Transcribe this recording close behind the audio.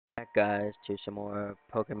back, guys, to some more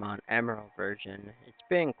Pokemon Emerald version. It's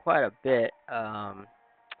been quite a bit.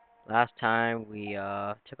 Last time we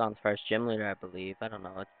took on the first gym leader, I believe. I don't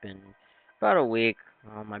know. It's been about a week.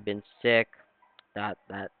 I've been sick. That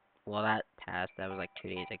passed. That was like 2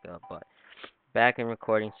 days ago. But back in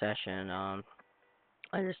recording session.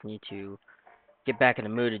 I just need to get back in the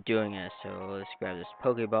mood of doing it. So let's grab this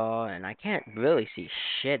Pokeball, and I can't really see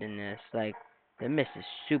shit in this. Like the mist is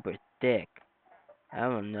super thick. I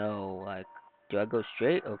don't know, like, do I go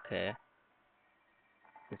straight? Okay.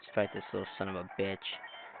 Let's fight this little son of a bitch.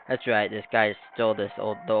 That's right, this guy stole the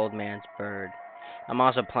old man's bird. I'm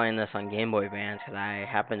also playing this on Game Boy Advance because I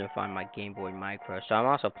happen to find my Game Boy Micro. So I'm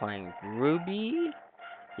also playing Ruby?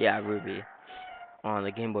 Yeah, Ruby on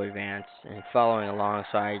the Game Boy Advance and following along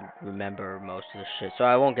so I remember most of the shit. So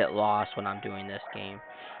I won't get lost when I'm doing this game.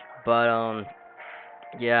 But,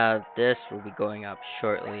 yeah, this will be going up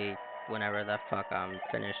shortly whenever the fuck I'm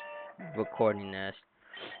finished recording this.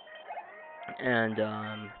 And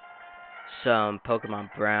some Pokemon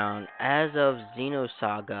Brown. As of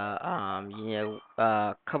Xenosaga,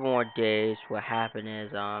 a couple more days. What happened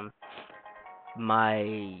is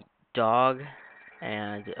my dog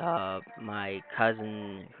and my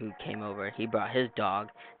cousin who came over, he brought his dog.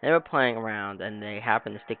 They were playing around, and they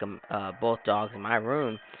happened to stick both dogs in my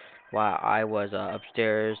room while I was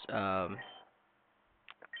upstairs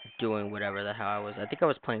doing whatever the hell I was. I think I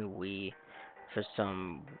was playing Wii for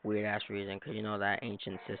some weird ass reason, 'cause you know that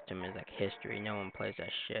ancient system is like history. No one plays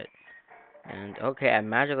that shit. And okay, I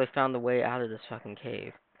magically found the way out of this fucking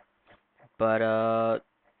cave. But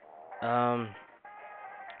um,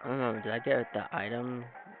 I don't know. Did I get the item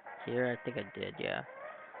here? I think I did. Yeah.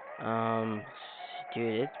 Um,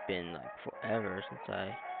 dude, it's been like forever since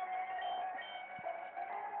I.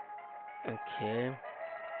 Okay.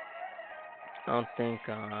 I don't think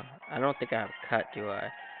I have a cut, do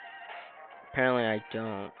I? Apparently I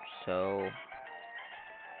don't. So,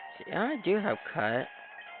 yeah, I do have cut.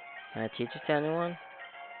 Can I teach it to anyone?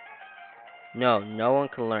 No, no one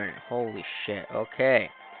can learn. Holy shit.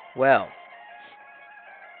 Okay. Well,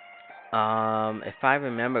 if I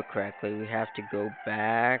remember correctly, we have to go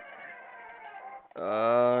back,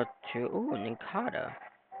 to, ooh, Ninkata.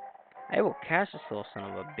 I will catch this little son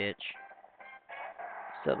of a bitch.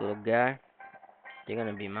 What's up, little guy? You're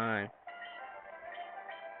gonna be mine.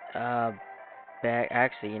 Uh,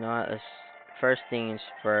 actually, you know what? First things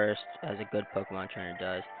first, as a good Pokemon trainer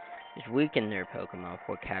does, is weaken their Pokemon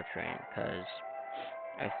before capturing, because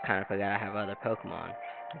I kind of forgot I have other Pokemon.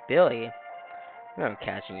 Billy, I remember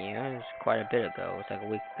catching you. It was quite a bit ago. It was like a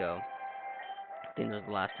week ago. I think that was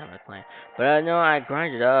the last time I was playing. But no, I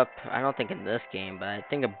grinded up. I don't think in this game, but I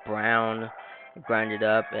think of Brown grinded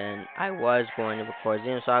up, and I was going to record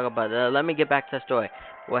Xenosaga. But let me get back to the story.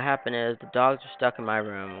 What happened is the dogs were stuck in my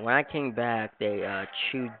room. When I came back, they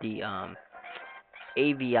chewed the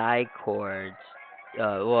AVI cords.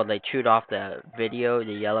 Well, they chewed off the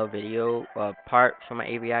yellow video part from my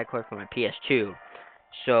AVI cord from my PS2.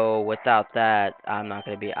 So without that,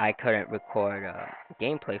 I couldn't record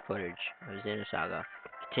gameplay footage of Xenosaga.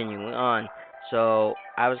 Continuing on, so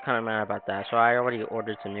I was kind of mad about that. So I already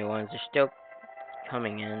ordered some new ones. They're still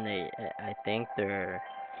coming in. I think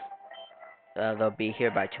they'll be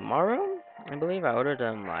here by tomorrow. I believe I ordered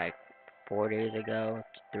them like 4 days ago,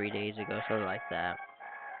 3 days ago, something like that.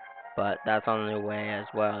 But that's on the way, as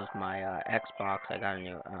well as my Xbox.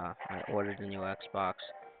 I ordered a new Xbox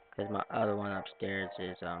because my other one upstairs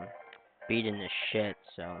is beating the shit.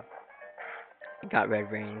 So I got red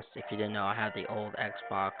rings. If you didn't know, I had the old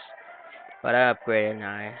Xbox, but I upgraded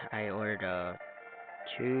and I ordered a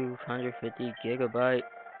 250 gigabyte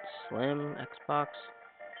slim Xbox,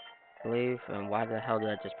 I believe. And why the hell did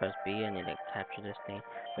I just press B? I need to capture this thing.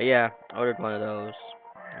 But yeah, I ordered one of those,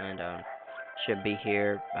 and should be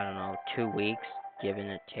here. I don't know, 2 weeks, give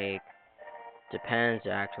and take. Depends,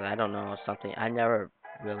 actually. I don't know, something. I never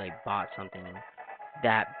really bought something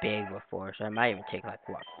that big before, so it might even take like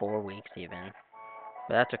what, 4 weeks even.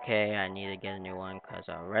 But that's okay. I need to get a new one because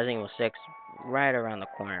Resident Evil 6 right around the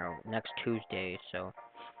corner next Tuesday. So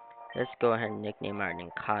let's go ahead and nickname our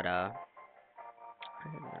Ninkata.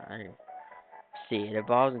 I see it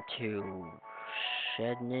evolves into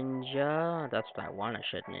Shed Ninja. That's what I want, a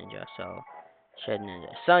Shed Ninja. So Shed Ninja,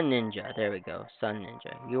 Sun Ninja. There we go, Sun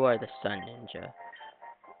Ninja. You are the Sun Ninja.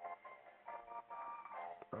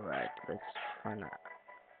 Alright, let's find that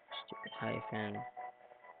stupid hyphen.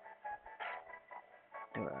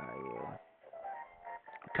 Where are you?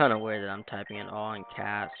 Kind of weird that I'm typing it all in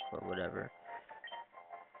caps, but whatever.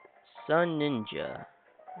 Sun Ninja.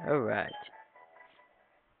 Alright.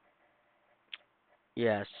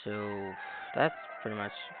 Yeah, so that's pretty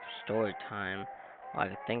much story time. Well, I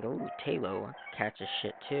could think, ooh, Talo catches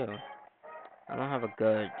shit too. I don't have a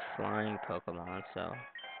good flying Pokemon, so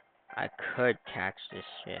I could catch this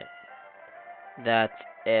shit. That's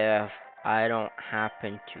if I don't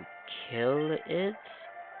happen to kill it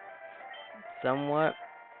somewhat.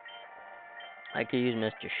 I could use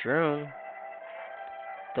Mr. Shroom.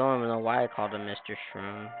 Don't even know why I called him Mr.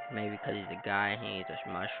 Shroom. Maybe because he's a guy and he eats a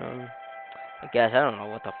mushroom. I guess I don't know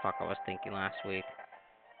what the fuck I was thinking last week.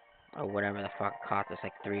 Or whatever the fuck I caught this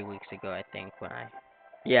like 3 weeks ago, I think, when I...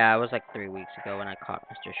 Yeah, it was like 3 weeks ago when I caught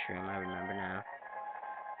Mr. Shroom, I remember now.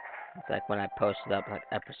 It's like when I posted up like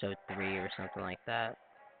episode 3 or something like that.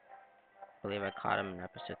 I believe I caught him in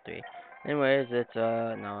episode 3. Anyways, it's,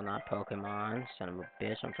 no, not Pokemon. Son of a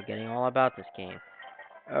bitch, I'm forgetting all about this game.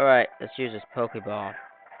 Alright, let's use this Pokeball.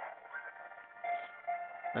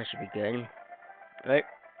 That should be good. Right,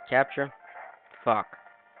 capture. Fuck.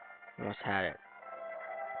 Almost had it.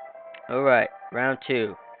 Alright, round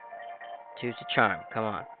 2. Choose a charm. Come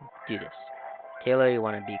on, do this. Taylor, you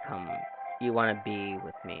wanna be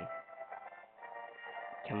with me.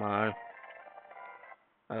 Come on.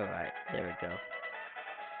 Alright, there we go.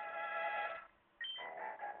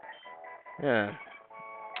 Yeah.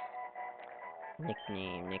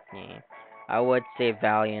 Nickname. I would say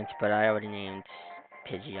Valiant, but I already named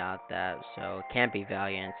Pidgeot that, so it can't be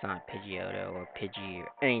Valiant. It's not Pidgeotto or Pidgey or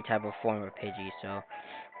any type of form of Pidgey, so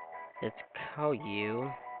let's call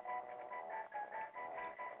you.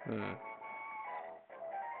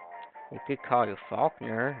 We could call you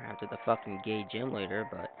Faulkner after the fucking gay gym leader,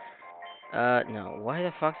 but no. Why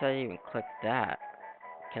the fuck did I even click that?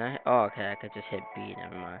 Can I? Oh, okay. I could just hit B.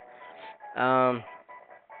 Never mind.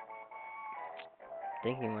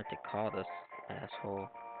 Thinking what to call this asshole.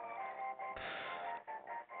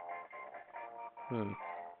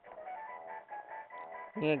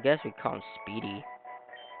 Yeah, I guess we call him Speedy.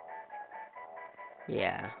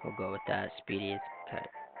 Yeah, we'll go with that. Speedy is cut.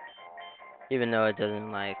 Even though it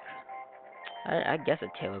doesn't like. I guess a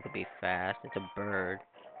tailor could be fast. It's a bird.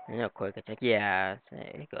 You know, quick attack. Yeah,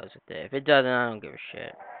 it goes with it. If it doesn't, I don't give a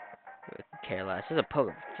shit. I could care less. This is a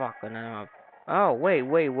Pokemon. Fuck, and I don't have... Oh,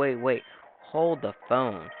 wait. Hold the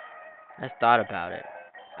phone. I thought about it.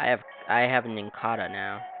 I have an Inkata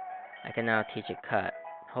now. I can now teach it cut.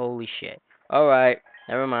 Holy shit. Alright,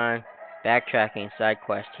 never mind. Backtracking, side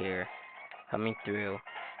quest here. Coming through.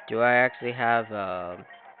 Do I actually have, I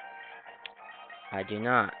do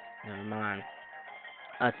not. Never mind.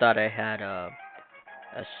 I thought I had,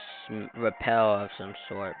 repel of some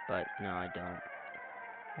sort, but no, I don't.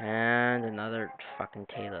 And another fucking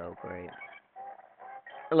Talo, great.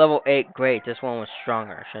 Level 8, great. This one was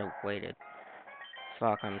stronger. I should have waited.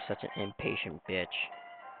 Fuck, I'm such an impatient bitch.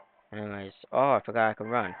 Anyways, oh, I forgot I could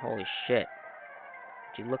run. Holy shit.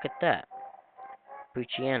 Would you look at that?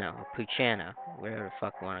 Puchiana, or Puchana, whatever the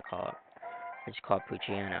fuck you want to call it. I just call it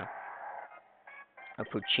Puchiana. Or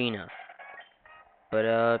Puchina.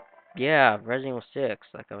 But, yeah, Resident Evil 6,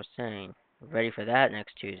 like I was saying. Ready for that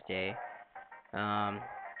next Tuesday.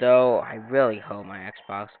 Though, I really hope my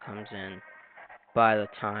Xbox comes in by the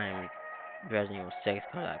time Resident Evil 6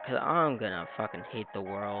 comes out. Because I'm gonna fucking hate the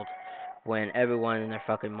world when everyone and their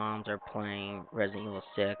fucking moms are playing Resident Evil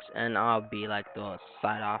 6. And I'll be like the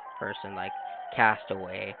side-off person, like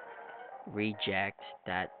Castaway, reject,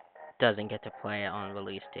 that doesn't get to play it on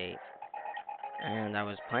release date. And I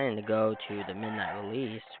was planning to go to the midnight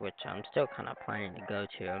release, which I'm still kind of planning to go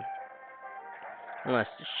to. Unless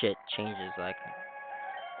the shit changes, like,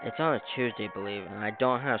 it's on a Tuesday, believe it, and I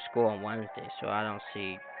don't have school on Wednesday, so I don't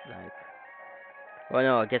see, like, well,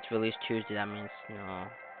 no, it gets released Tuesday, that means, no,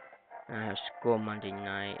 I have school Monday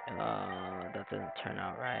night, that doesn't turn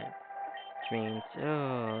out right, which means,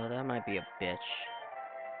 oh, that might be a bitch,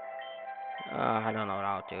 I don't know what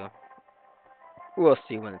I'll do, we'll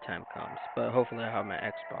see when the time comes, but hopefully I'll have my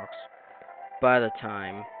Xbox by the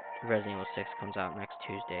time Resident Evil 6 comes out next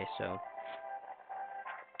Tuesday, so,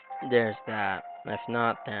 there's that. If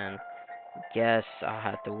not, then guess I'll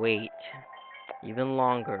have to wait even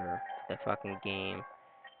longer for the fucking game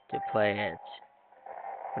to play it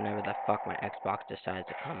whenever the fuck my Xbox decides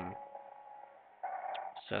to come.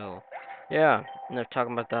 So, yeah, enough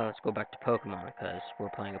talking about that. Let's go back to Pokemon because we're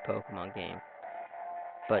playing a Pokemon game.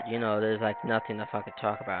 But you know, there's like nothing to fucking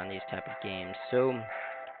talk about in these type of games. So,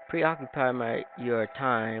 preoccupy your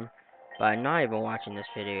time by not even watching this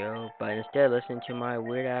video, but instead listening to my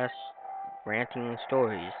weird ass ranting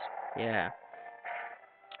stories. Yeah.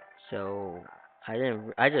 So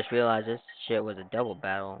I just realized this shit was a double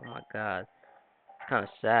battle. Oh my god. It's kinda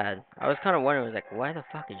sad. I was kinda wondering, like, why the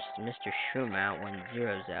fuck is Mr. Shroom out when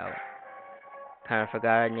Zero's out? Kinda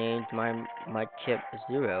forgot I named my chip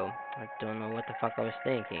Zero. I don't know what the fuck I was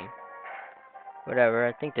thinking. Whatever,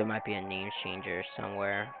 I think there might be a name changer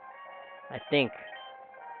somewhere. I think.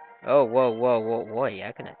 Oh, whoa, yeah,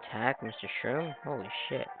 I can attack Mr. Shroom? Holy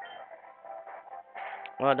shit.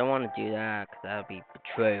 Well, I don't want to do that, because that would be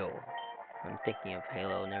betrayal. I'm thinking of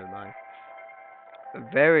Halo, never mind.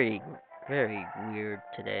 Very, very weird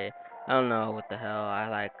today. I don't know what the hell.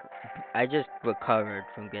 I just recovered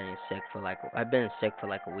from getting sick for like, I've been sick for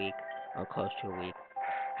like a week, or close to a week.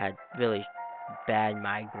 Had really bad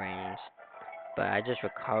migraines, but I just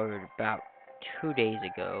recovered about 2 days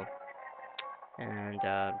ago, and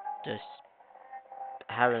just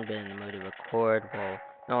haven't been in the mood to record. Well,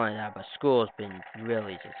 not only that, but school's been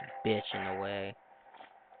really just a bitch in a way.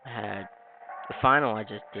 I had the final I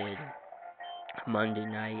just did Monday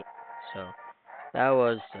night, so that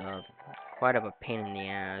was quite of a pain in the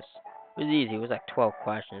ass. It was easy. It was like 12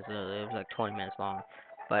 questions. It was like 20 minutes long,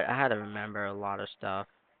 but I had to remember a lot of stuff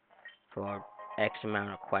for X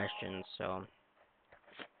amount of questions, so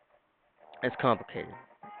it's complicated.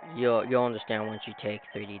 You'll understand once you take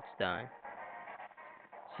 3D's done.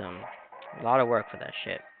 Some a lot of work for that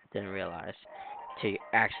shit. Didn't realize to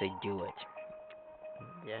actually do it.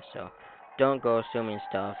 Yeah, so don't go assuming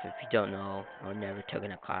stuff if you don't know or never took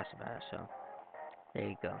in a class about it. So there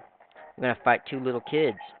you go. We're gonna fight two little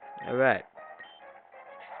kids. All right.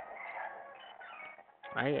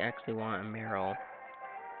 I actually want a Meryl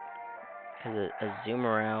because a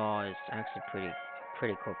Zoomerell is actually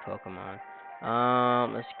pretty cool Pokemon.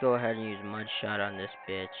 Let's go ahead and use Mudshot on this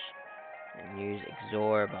bitch and use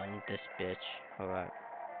Absorb on this bitch. All right.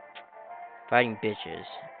 Fighting bitches.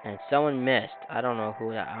 And someone missed. I don't know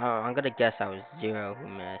who that. I'm gonna guess I was Zero who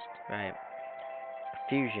missed. Right.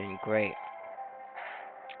 Fusion, great.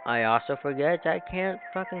 I also forget I can't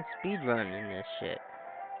fucking speedrun in this shit.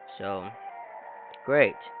 So,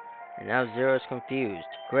 great. And now Zero's confused.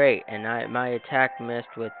 Great. And my attack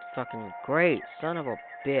missed with fucking great. Son of a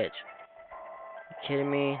bitch. You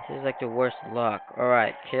kidding me? This is like the worst luck.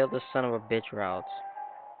 Alright, kill the son of a bitch routes.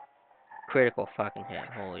 Critical fucking hit.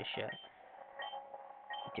 Holy shit.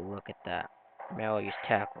 Dude, look at that. Meryl used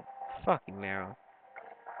tackle. Fuck you, Meryl.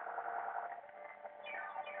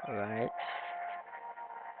 Alright.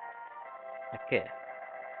 Okay.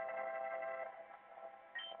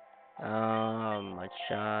 Mud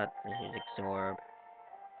shot. Here's absorb.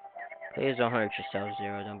 Please don't hurt yourself,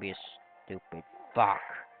 Zero. Don't be a stupid fuck.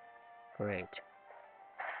 Great.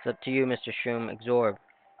 It's up to you, Mr. Shroom. Absorb.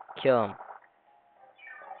 Kill him.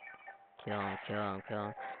 Kill him, kill him, kill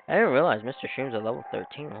him. I didn't realize Mr. Shroom's at level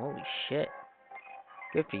 13. Holy shit.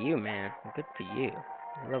 Good for you, man. Good for you.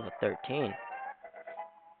 Level 13.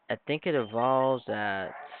 I think it evolves at...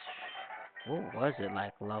 What was it?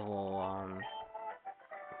 Like level,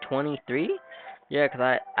 23? Yeah,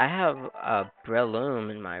 because I have a Breloom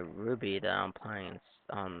in my Ruby that I'm playing,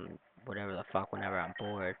 whatever the fuck, whenever I'm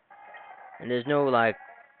bored. And there's no, like,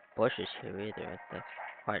 bushes here either. That's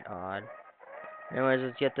quite odd. Anyways,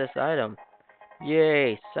 let's get this item.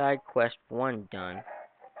 Yay! Side quest 1 done.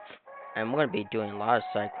 And we're gonna be doing a lot of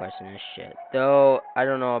side quests in this shit. Though, I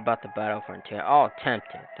don't know about the Battle Frontier. I'll attempt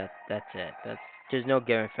it. That's it. There's no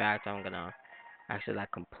given fact I'm gonna actually,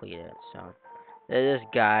 like, complete it, so. There's this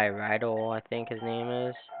guy, Rydell, I think his name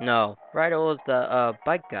is. No, Rydell is the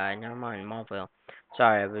bike guy. Never mind, Marville.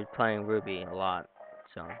 Sorry, I've been playing Ruby a lot,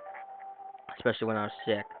 so especially when I was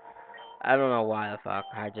sick. I don't know why the fuck.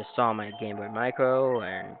 I just saw my Game Boy Micro,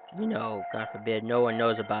 and God forbid, no one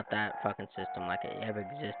knows about that fucking system like it ever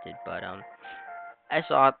existed. But I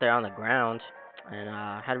saw it there on the ground, and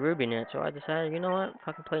had Ruby in it, so I decided, you know what,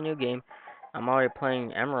 fucking play a new game. I'm already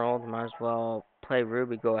playing Emerald, might as well play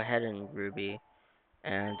Ruby. Go ahead and Ruby.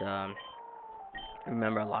 And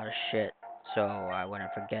remember a lot of shit, so I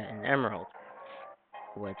wouldn't forget in Emerald,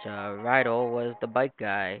 which Rydell was the bike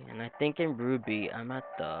guy, and I think in Ruby I'm at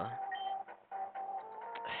the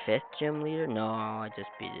 5th gym leader. No, I just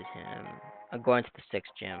beat him. I'm going to the 6th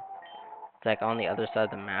gym. It's like on the other side of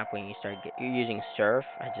the map when you're using Surf.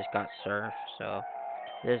 I just got Surf, so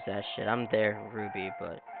there's that shit. I'm there in Ruby,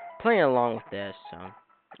 but playing along with this, so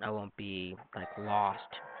I won't be like lost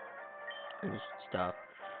and stuff.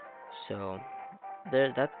 So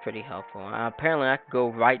that's pretty helpful. Apparently, I could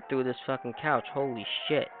go right through this fucking couch. Holy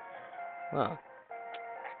shit. Well,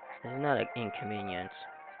 it's not an inconvenience.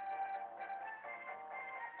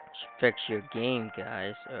 Should fix your game,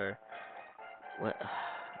 guys, or what?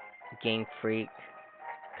 Game Freak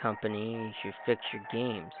Company, you should fix your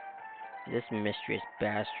games. This mysterious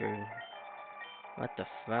bastard. What the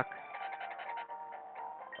fuck?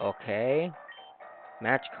 Okay.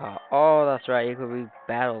 Match call. Oh, that's right. You could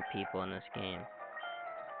re-battle people in this game.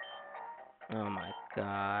 Oh my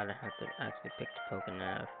god, I have to actually pick the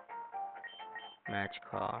Pokemon. Match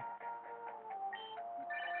call.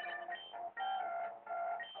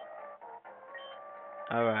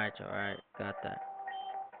 Alright, got that.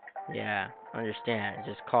 Yeah, understand.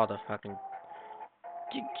 Just call the fucking.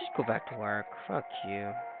 Just go back to work. Fuck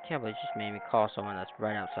you. Can't believe you just made me call someone that's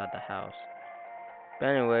right outside the house. But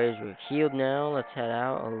anyways, we're healed now. Let's head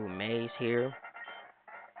out. Oh, May's here.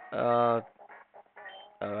 Uh,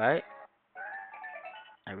 alright.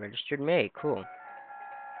 I registered May. Cool.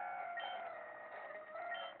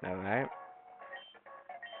 Alright.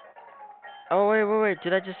 Oh, wait.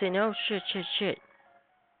 Did I just say no? Shit.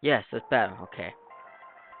 Yes, that's bad. Okay.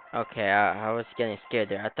 Okay, I was getting scared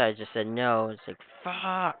there. I thought I just said no. It's like,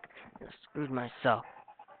 fuck. I screwed myself.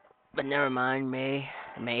 But never mind, May.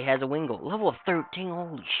 May has a Wingull. Level of 13.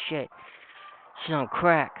 Holy shit. She's on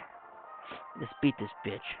crack. Let's beat this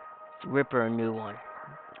bitch. Let's rip her a new one.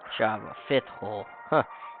 Shove a fifth hole. Huh.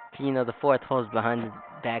 You know the fourth hole's behind the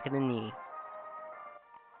back of the knee.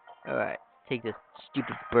 Alright. Take this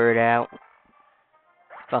stupid bird out.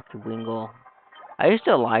 Fuck the Wingull. I used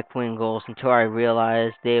to like Wingulls until I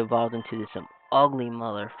realized they evolved into some ugly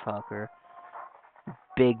motherfucker.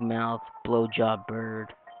 Big mouth, blowjob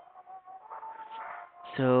bird.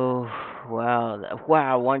 So,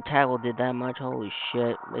 wow, one tackle did that much. Holy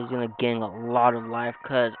shit. He's gonna gain a lot of life,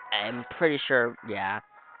 cause I'm pretty sure, yeah,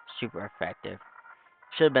 super effective.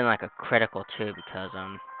 Should have been like a critical too, because,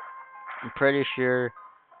 I'm pretty sure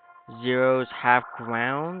Zero's half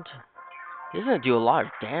ground. He's gonna do a lot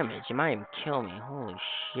of damage. He might even kill me. Holy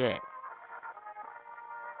shit.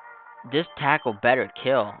 This tackle better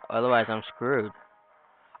kill, otherwise I'm screwed.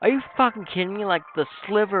 Are you fucking kidding me? Like the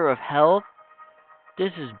sliver of health?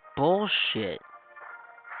 This is bullshit.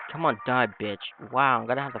 Come on, die, bitch. Wow, I'm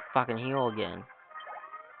gonna have to fucking heal again.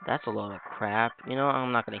 That's a load of crap. You know,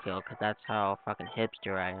 I'm not gonna heal, because that's how fucking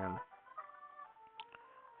hipster I am.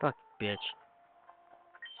 Fuck, bitch.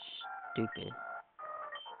 Stupid.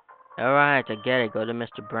 Alright, I get it. Go to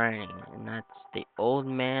Mr. Browning. And that's the old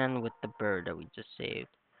man with the bird that we just saved.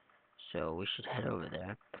 So we should head over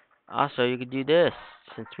there. Also, you could do this.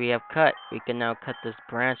 Since we have cut, we can now cut this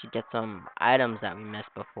branch and get some items that we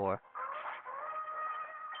missed before.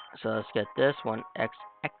 So let's get this one. X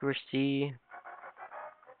accuracy.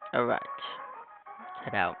 Alright.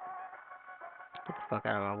 Head out. Get the fuck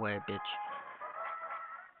out of my way, bitch.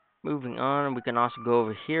 Moving on, we can also go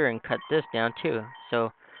over here and cut this down too.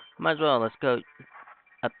 So, might as well, let's go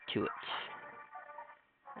up to it.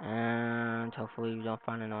 And hopefully we don't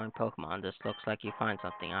find an annoying Pokemon. This looks like you find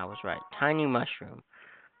something. I was right. Tiny Mushroom.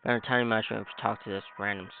 Found a Tiny Mushroom if you talk to this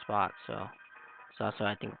random spot, so. It's also,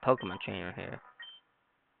 I think, a Pokemon trainer here.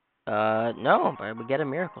 No, but we get a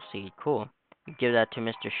Miracle Seed. Cool. We give that to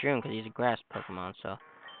Mr. Shroom because he's a grass Pokemon, so.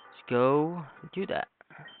 Let's go do that.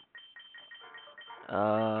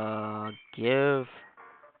 Give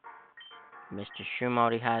Mr. Shroom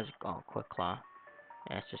already has, Quick Claw.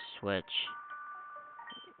 Let's just switch.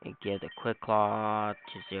 And give the Quick Claw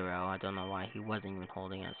to Zero. I don't know why he wasn't even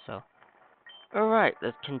holding it, so. Alright,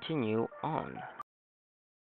 let's continue on.